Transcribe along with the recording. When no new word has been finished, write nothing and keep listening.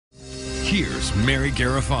Here's Mary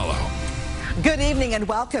Garofalo. Good evening and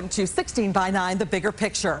welcome to 16 by 9, The Bigger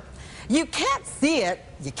Picture. You can't see it,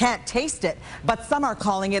 you can't taste it, but some are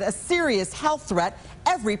calling it a serious health threat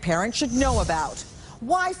every parent should know about.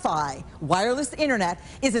 Wi-Fi, wireless internet,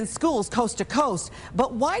 is in schools coast to coast,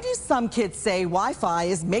 but why do some kids say Wi-Fi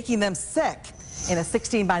is making them sick? In a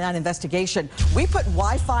 16 by 9 investigation, we put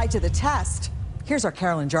Wi-Fi to the test. Here's our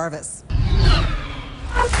Carolyn Jarvis.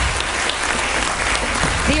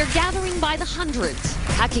 They are gathering by the hundreds,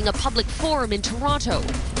 packing a public forum in Toronto,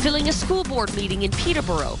 filling a school board meeting in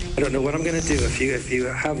Peterborough. I don't know what I'm going to do if you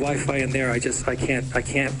have Wi-Fi in there. I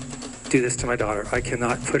can't do this to my daughter. I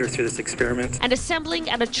cannot put her through this experiment. And assembling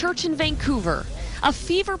at a church in Vancouver, a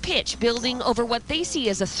fever pitch building over what they see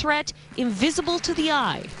as a threat invisible to the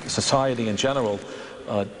eye. Society in general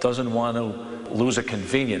doesn't want to lose a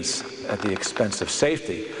convenience at the expense of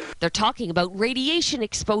safety. They're talking about radiation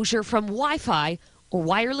exposure from Wi-Fi or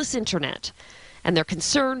wireless internet, and they're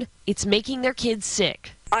concerned it's making their kids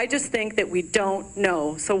sick. I just think that we don't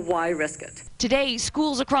know, so why risk it? Today,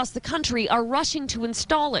 schools across the country are rushing to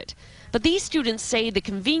install it, but these students say the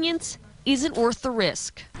convenience isn't worth the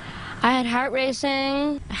risk. I had heart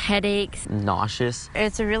racing, headaches, nauseous.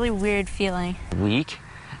 It's a really weird feeling. Weak,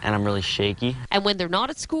 and I'm really shaky. And when they're not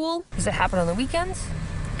at school? Does it happen on the weekends?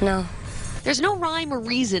 No. There's no rhyme or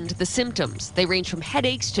reason to the symptoms. They range from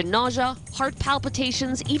headaches to nausea, heart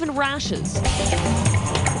palpitations, even rashes.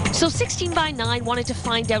 So 16 by 9 wanted to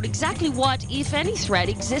find out exactly what, if any, threat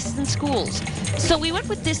exists in schools. So we went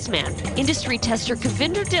with this man, industry tester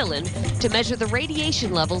Kavinder Dhillon, to measure the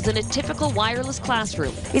radiation levels in a typical wireless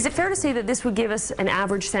classroom. Is it fair to say that this would give us an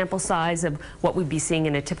average sample size of what we'd be seeing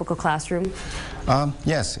in a typical classroom?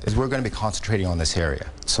 Yes, we're going to be concentrating on this area.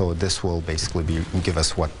 So this will basically give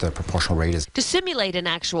us what the proportional rate is. To simulate an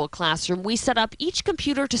actual classroom, we set up each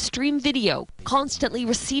computer to stream video, constantly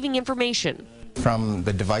receiving information. From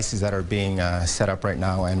the devices that are being set up right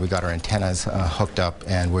now, and we got our antennas hooked up,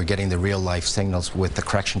 and we're getting the real-life signals with the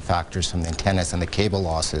correction factors from the antennas and the cable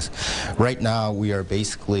losses. Right now, we are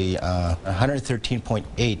basically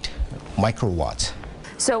 113.8 microwatts.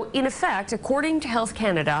 So, in effect, according to Health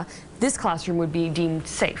Canada, this classroom would be deemed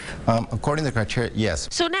safe. According to the criteria, yes.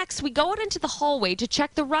 So next, we go out into the hallway to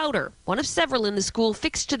check the router, one of several in the school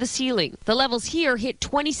fixed to the ceiling. The levels here hit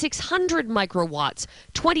 2,600 microwatts,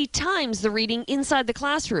 20 times the reading inside the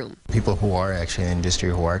classroom. People who are actually in the industry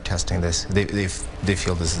who are testing this, they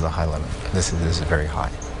feel this is a high limit. This is very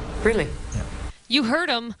high. Really? Yeah. You heard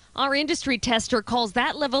him. Our industry tester calls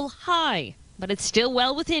that level high, but it's still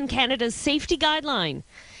well within Canada's safety guideline.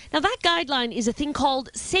 Now, that guideline is a thing called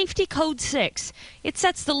Safety Code 6. It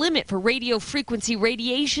sets the limit for radio frequency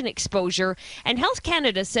radiation exposure, and Health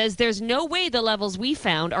Canada says there's no way the levels we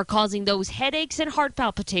found are causing those headaches and heart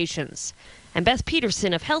palpitations. And Beth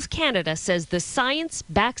Peterson of Health Canada says the science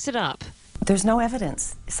backs it up. There's no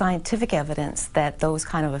evidence, scientific evidence, that those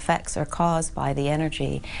kind of effects are caused by the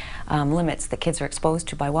energy limits that kids are exposed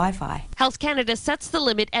to by Wi-Fi. Health Canada sets the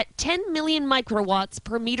limit at 10 million microwatts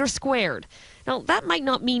per meter squared. Now, that might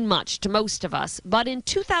not mean much to most of us, but in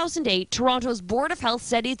 2008, Toronto's Board of Health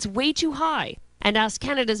said it's way too high and asked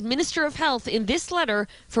Canada's Minister of Health in this letter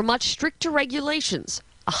for much stricter regulations,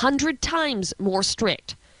 100 times more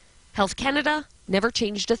strict. Health Canada never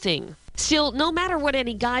changed a thing. Still, no matter what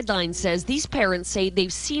any guideline says, these parents say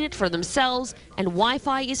they've seen it for themselves and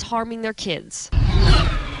Wi-Fi is harming their kids.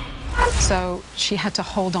 So she had to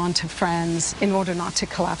hold on to friends in order not to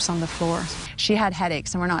collapse on the floor. She had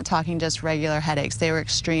headaches, and we're not talking just regular headaches. They were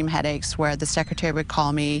extreme headaches where the secretary would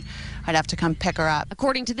call me. I'd have to come pick her up.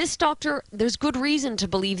 According to this doctor, there's good reason to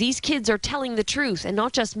believe these kids are telling the truth and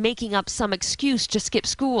not just making up some excuse to skip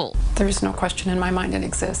school. There's no question in my mind it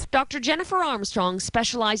exists. Dr. Jennifer Armstrong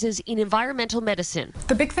specializes in environmental medicine.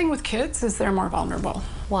 The big thing with kids is they're more vulnerable.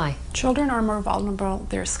 Why? Children are more vulnerable.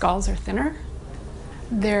 Their skulls are thinner.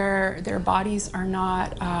 Their bodies are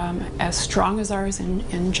not as strong as ours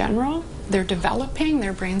in general. They're developing,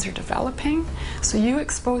 their brains are developing. So you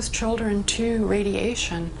expose children to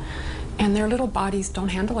radiation and their little bodies don't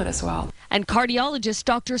handle it as well. And cardiologist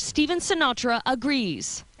Dr. Stephen Sinatra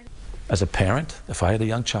agrees. As a parent, if I had a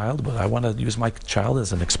young child, would I want to use my child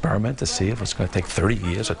as an experiment to see if it's going to take 30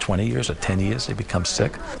 years or 20 years or 10 years they become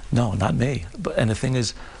sick? No, not me. And the thing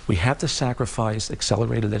is, we have to sacrifice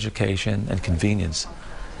accelerated education and convenience.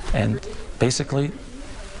 And basically,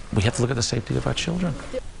 we have to look at the safety of our children.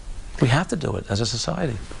 We have to do it as a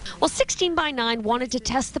society. Well, 16 by 9 wanted to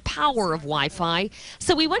test the power of Wi-Fi,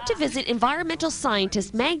 so we went to visit environmental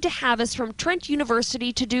scientist Magda Havas from Trent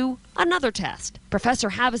University to do another test. Professor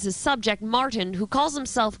Havas' subject, Martin, who calls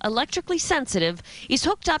himself electrically sensitive, is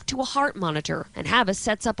hooked up to a heart monitor, and Havas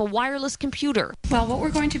sets up a wireless computer. Well, what we're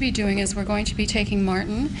going to be doing is we're going to be taking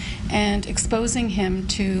Martin and exposing him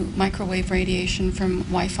to microwave radiation from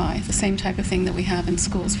Wi-Fi, the same type of thing that we have in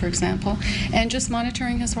schools, for example, and just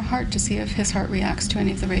monitoring his heart to see if his heart reacts to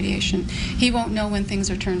any of the radiation. He won't know when things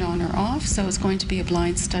are turned on or off, so it's going to be a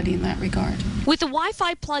blind study in that regard. With the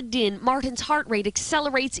Wi-Fi plugged in, Martin's heart rate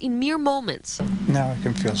accelerates in mere moments. Now I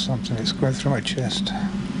can feel something. It's going through my chest.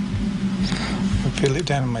 I feel it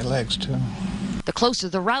down in my legs too. The closer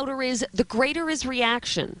the router is, the greater his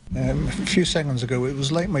reaction. A few seconds ago, it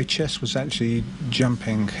was like my chest was actually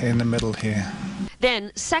jumping in the middle here.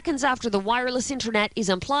 Then, seconds after the wireless internet is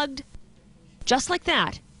unplugged, just like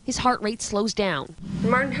that, his heart rate slows down.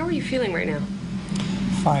 Martin, how are you feeling right now?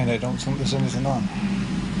 Fine, I don't think there's anything on.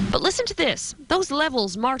 But listen to this. Those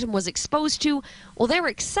levels Martin was exposed to, well, they're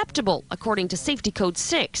acceptable according to Safety Code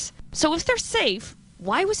 6. So if they're safe,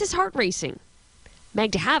 why was his heart racing?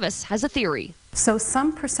 Magda Havas has a theory. So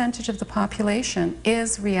some percentage of the population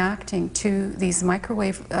is reacting to these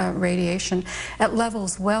microwave radiation at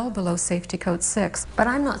levels well below Safety Code 6. But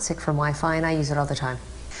I'm not sick from Wi-Fi and I use it all the time.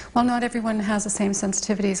 Well, not everyone has the same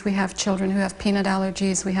sensitivities. We have children who have peanut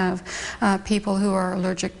allergies. We have people who are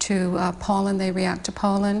allergic to pollen. They react to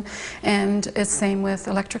pollen. And it's same with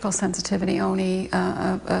electrical sensitivity. Only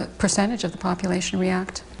a percentage of the population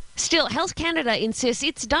react. Still, Health Canada insists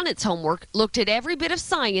it's done its homework, looked at every bit of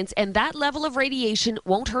science, and that level of radiation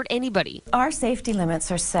won't hurt anybody. Our safety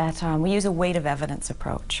limits are set, we use a weight of evidence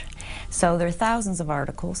approach. So there are thousands of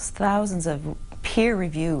articles, thousands of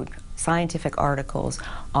peer-reviewed scientific articles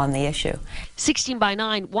on the issue. 16 by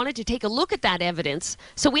 9 wanted to take a look at that evidence,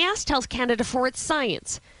 so we asked Health Canada for its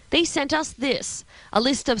science. They sent us this, a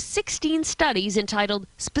list of 16 studies entitled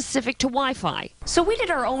Specific to Wi-Fi. So we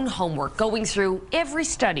did our own homework, going through every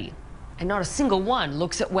study, and not a single one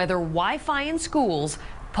looks at whether Wi-Fi in schools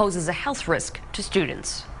poses a health risk to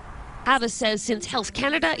students. Havas says since Health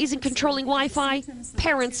Canada isn't controlling Wi-Fi,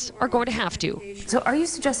 parents are going to have to. So are you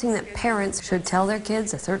suggesting that parents should tell their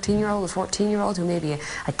kids, a 13-year-old, a 14-year-old who may be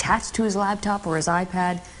attached to his laptop or his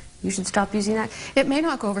iPad, you should stop using that? It may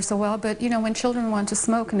not go over so well, but you know, when children want to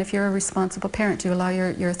smoke, and if you're a responsible parent, you allow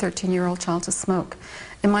your 13-year-old child to smoke.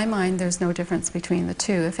 In my mind, there's no difference between the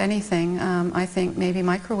two. If anything, I think maybe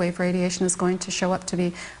microwave radiation is going to show up to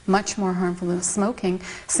be much more harmful than smoking,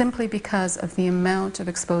 simply because of the amount of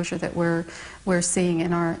exposure that we're seeing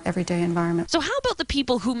in our everyday environment. So how about the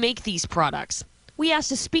people who make these products? We asked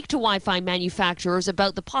to speak to Wi-Fi manufacturers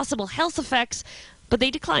about the possible health effects, but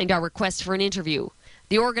they declined our request for an interview.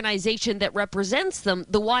 The organization that represents them,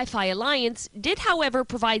 the Wi-Fi Alliance, did, however,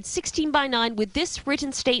 provide 16 by 9 with this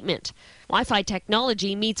written statement. Wi-Fi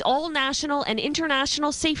technology meets all national and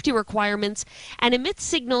international safety requirements and emits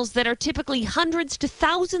signals that are typically hundreds to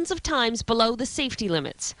thousands of times below the safety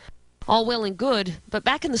limits. All well and good, but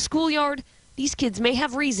back in the schoolyard, these kids may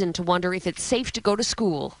have reason to wonder if it's safe to go to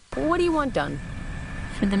school. What do you want done?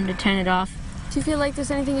 For them to turn it off. Do you feel like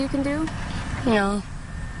there's anything you can do? No.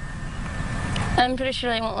 I'm pretty sure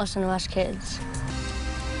they won't listen to us kids.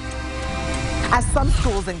 As some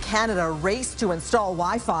schools in Canada race to install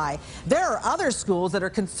Wi-Fi, there are other schools that are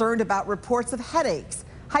concerned about reports of headaches,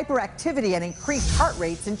 hyperactivity, and increased heart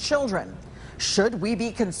rates in children. Should we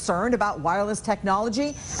be concerned about wireless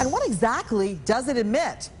technology? And what exactly does it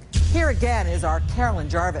emit? Here again is our Carolyn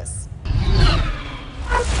Jarvis.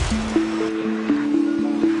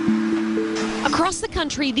 Across the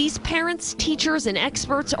country, these parents, teachers, and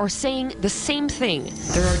experts are saying the same thing.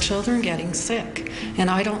 There are children getting sick, and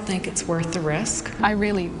I don't think it's worth the risk. I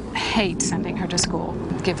really hate sending her to school,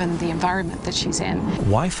 given the environment that she's in.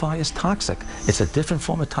 Wi-Fi is toxic. It's a different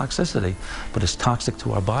form of toxicity, but it's toxic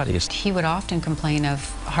to our bodies. He would often complain of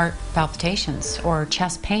heart palpitations or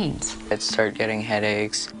chest pains. I'd start getting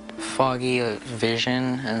headaches, foggy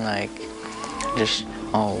vision, and just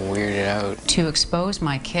all weirded out. To expose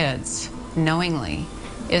my kids knowingly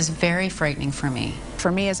is very frightening for me.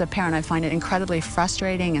 For me as a parent, I find it incredibly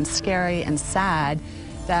frustrating and scary and sad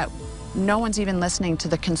that no one's even listening to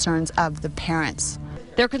the concerns of the parents.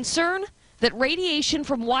 Their concern that radiation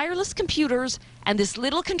from wireless computers and this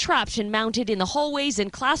little contraption mounted in the hallways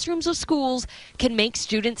and classrooms of schools can make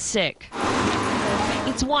students sick.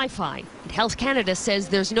 It's Wi-Fi, and Health Canada says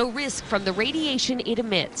there's no risk from the radiation it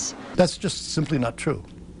emits. That's just simply not true.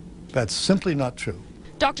 That's simply not true.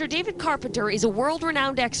 Dr. David Carpenter is a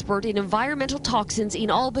world-renowned expert in environmental toxins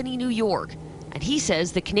in Albany, New York. And he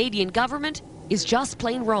says the Canadian government is just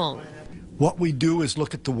plain wrong. What we do is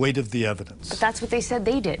look at the weight of the evidence. But that's what they said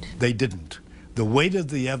they did. They didn't. The weight of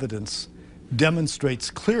the evidence demonstrates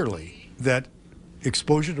clearly that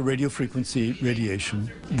exposure to radio frequency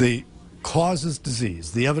radiation, causes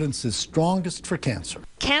disease. The evidence is strongest for cancer.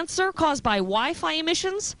 Cancer caused by Wi-Fi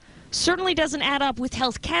emissions certainly doesn't add up with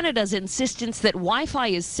Health Canada's insistence that Wi-Fi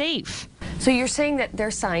is safe. So you're saying that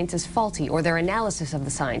their science is faulty, or their analysis of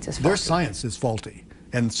the science is faulty? Their science is faulty,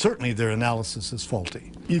 and certainly their analysis is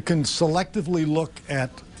faulty. You can selectively look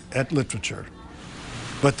at literature,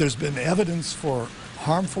 but there's been evidence for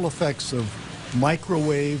harmful effects of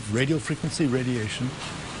microwave radio frequency radiation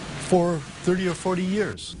for 30 or 40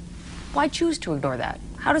 years. Why choose to ignore that?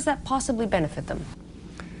 How does that possibly benefit them?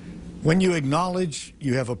 When you acknowledge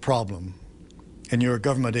you have a problem and you're a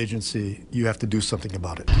government agency, you have to do something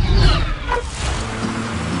about it.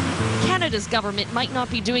 Canada's government might not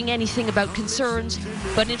be doing anything about concerns,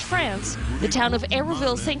 but in France, the town of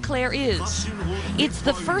Hérouville-Saint-Clair is. It's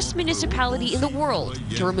the first municipality in the world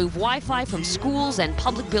to remove Wi-Fi from schools and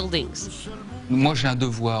public buildings. Moi, j'ai un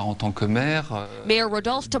devoir en tant que maire. Mayor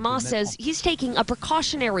Rodolphe Thomas says he's taking a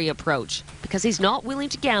precautionary approach because he's not willing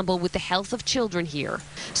to gamble with the health of children here.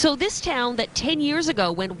 So this town that 10 years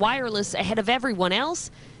ago went wireless ahead of everyone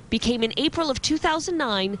else became in April of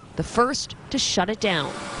 2009 the first to shut it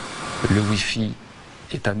down. Le Wi-Fi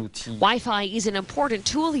est un outil. Wi-Fi is an important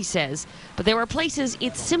tool, he says, but there are places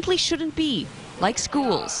it simply shouldn't be, like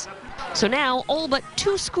schools. So now, all but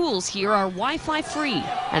 2 schools here are Wi-Fi free,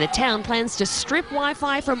 and the town plans to strip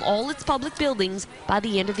Wi-Fi from all its public buildings by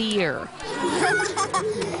the end of the year.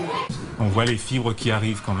 But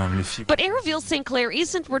Hérouville-Saint-Clair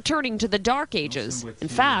isn't returning to the dark ages. In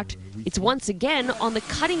fact, it's once again on the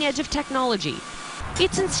cutting edge of technology.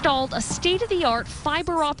 It's installed a state-of-the-art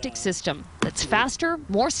fiber optic system that's faster,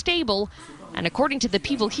 more stable, and according to the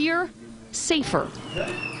people here, safer.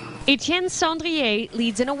 Etienne Sandrier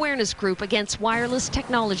leads an awareness group against wireless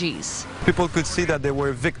technologies. People could see that they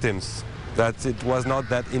were victims, that it was not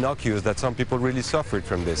that innocuous, that some people really suffered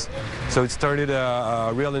from this. So it started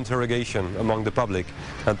a real interrogation among the public,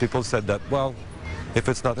 and people said that, well, if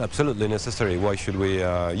it's not absolutely necessary, why should we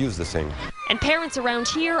use the thing? And parents around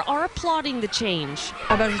here are applauding the change.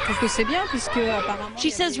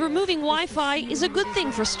 She says removing Wi-Fi is a good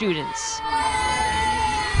thing for students.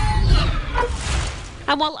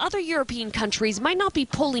 And while other European countries might not be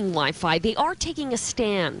pulling Wi-Fi, they are taking a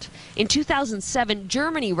stand. In 2007,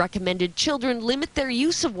 Germany recommended children limit their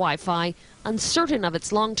use of Wi-Fi, uncertain of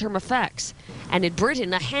its long-term effects. And in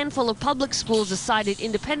Britain, a handful of public schools decided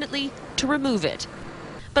independently to remove it.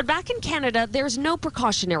 But back in Canada, there's no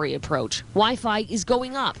precautionary approach. Wi-Fi is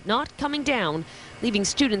going up, not coming down, leaving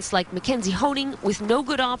students like Mackenzie Honing with no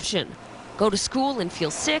good option. Go to school and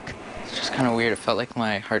feel sick. It's just kind of weird. It felt like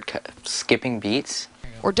my heart kept skipping beats.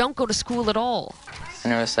 Or don't go to school at all. I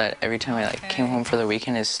noticed that every time I came home for the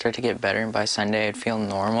weekend, it started to get better, and by Sunday I'd feel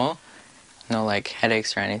normal. No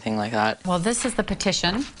headaches or anything like that. Well, this is the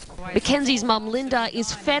petition. Mackenzie's mom, Linda,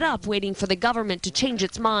 is fed up waiting for the government to change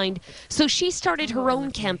its mind, so she started her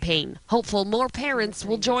own campaign, hopeful more parents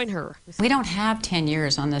will join her. We don't have 10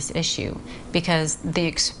 years on this issue because the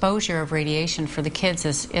exposure of radiation for the kids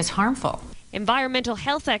is harmful. Environmental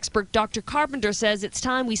health expert Dr. Carpenter says it's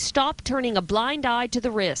time we stop turning a blind eye to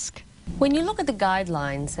the risk. When you look at the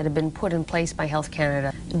guidelines that have been put in place by Health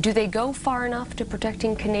Canada, do they go far enough to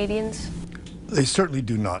protecting Canadians? They certainly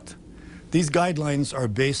do not. These guidelines are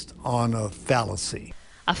based on a fallacy.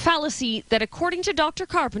 A fallacy that, according to Dr.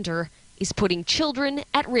 Carpenter, is putting children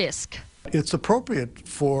at risk. It's appropriate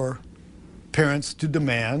for parents to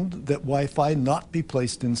demand that Wi-Fi not be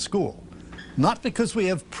placed in school. Not because we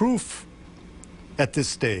have proof at this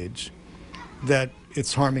stage that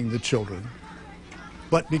it's harming the children,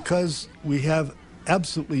 but because we have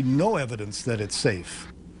absolutely no evidence that it's safe,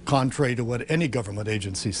 contrary to what any government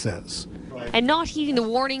agency says. And not heeding the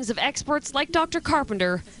warnings of experts like Dr.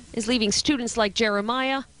 Carpenter is leaving students like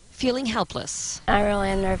Jeremiah feeling helpless. I really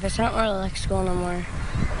am nervous. I don't really like school no more.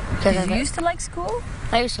 Did you used to like school?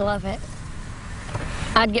 I used to love it.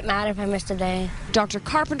 I'd get mad if I missed a day. Dr.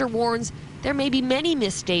 Carpenter warns there may be many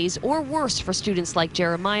missed days or worse for students like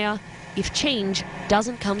Jeremiah if change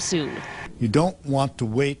doesn't come soon. You don't want to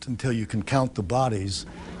wait until you can count the bodies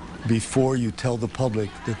before you tell the public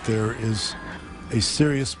that there is a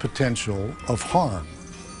serious potential of harm.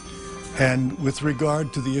 And with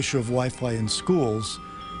regard to the issue of Wi-Fi in schools,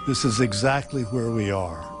 this is exactly where we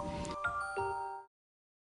are.